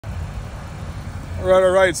All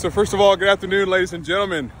right. So first of all, good afternoon, ladies and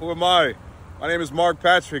gentlemen. Who am I? My name is Mark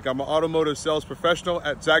Patrick. I'm an automotive sales professional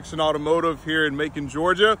at Jackson Automotive here in Macon,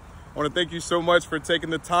 Georgia. I want to thank you so much for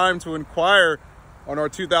taking the time to inquire on our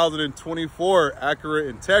 2024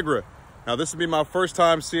 Acura Integra. Now, this will be my first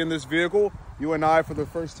time seeing this vehicle, you and I for the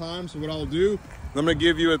first time. So what I'll do, I'm going to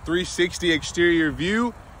give you a 360 exterior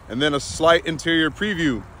view and then a slight interior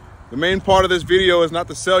preview. The main part of this video is not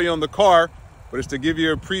to sell you on the car, but it's to give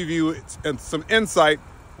you a preview and some insight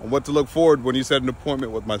on what to look forward when you set an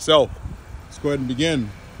appointment with myself. Let's go ahead and begin.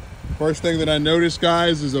 First thing that I noticed,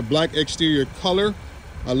 guys, is a black exterior color.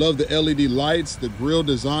 I love the LED lights. The grille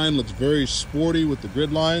design looks very sporty with the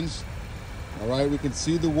grid lines. All right, we can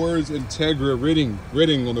see the words Integra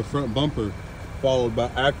written on the front bumper, followed by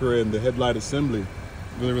Acura in the headlight assembly.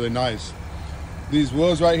 Really, really nice. These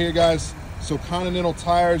wheels right here, guys, so Continental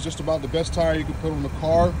tires, just about the best tire you can put on the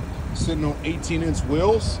car, sitting on 18-inch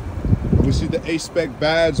wheels. We see the A-Spec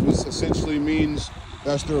badge, which essentially means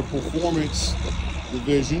that's their performance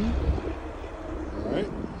division. All right.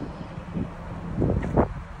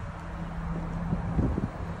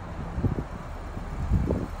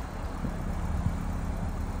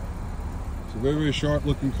 It's a very, very sharp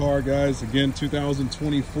looking car, guys. Again,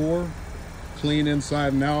 2024, clean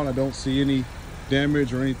inside and out. I don't see any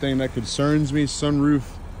damage or anything that concerns me. Sunroof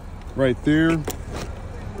right there.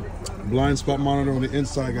 Blind spot monitor on the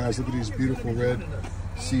inside, guys. Look at these beautiful red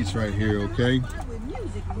seats right here, okay?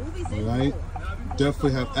 All right.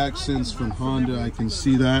 Definitely have accents from Honda. I can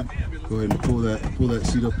see that. Go ahead and pull that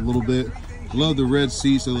seat up a little bit. Love the red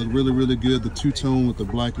seats. They look really, really good. The two-tone with the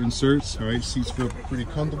black inserts. All right, seats feel pretty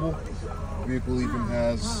comfortable. The vehicle even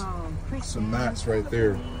has some mats right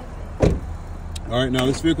there. All right, now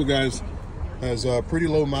this vehicle, guys, has pretty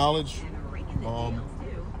low mileage.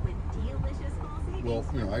 Well,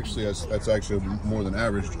 you know, actually that's actually more than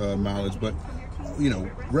average mileage, but you know,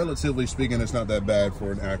 relatively speaking, it's not that bad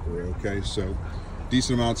for an Acura. Okay, so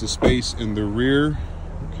decent amounts of space in the rear.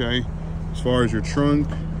 Okay, as far as your trunk,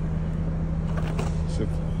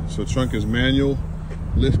 so trunk is manual,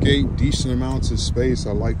 liftgate, decent amounts of space.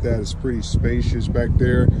 I like that. It's pretty spacious back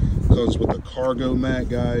there. Goes with the cargo mat,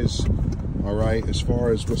 guys. All right, as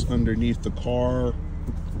far as what's underneath the car,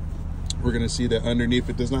 we're gonna see that underneath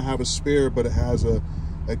it does not have a spare, but it has a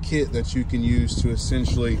kit that you can use to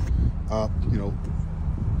essentially, you know,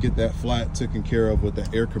 get that flat taken care of with the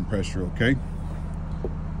air compressor, okay?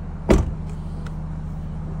 All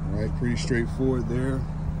right, pretty straightforward there.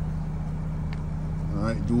 All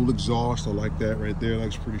right, dual exhaust, I like that right there,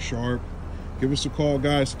 looks pretty sharp. Give us a call,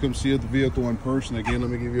 guys, to come see the vehicle in person. Again,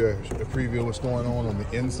 let me give you a preview of what's going on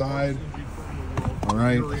the inside. All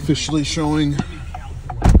right, officially showing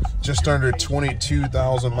just under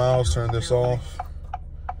 22,000 miles. Turn this off.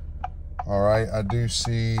 All right, I do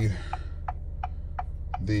see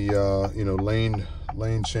the you know, lane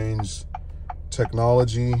change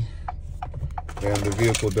technology, and the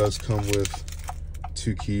vehicle does come with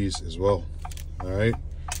 2 keys as well. All right,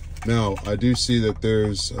 now I do see that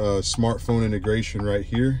there's smartphone integration right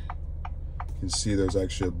here. You can see there's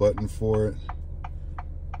actually a button for it,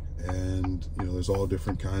 and you know, there's all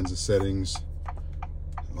different kinds of settings.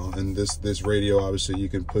 And this radio, obviously you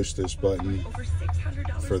can push this button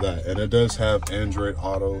for that, and it does have Android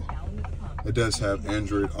Auto. It does have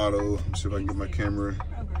Android Auto. Let me see if I can get my camera.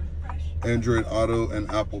 Android Auto and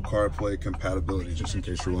Apple CarPlay compatibility, just in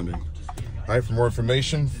case you're wondering. All right, for more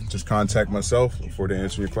information, just contact myself. Look forward to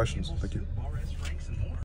answering your questions. Thank you.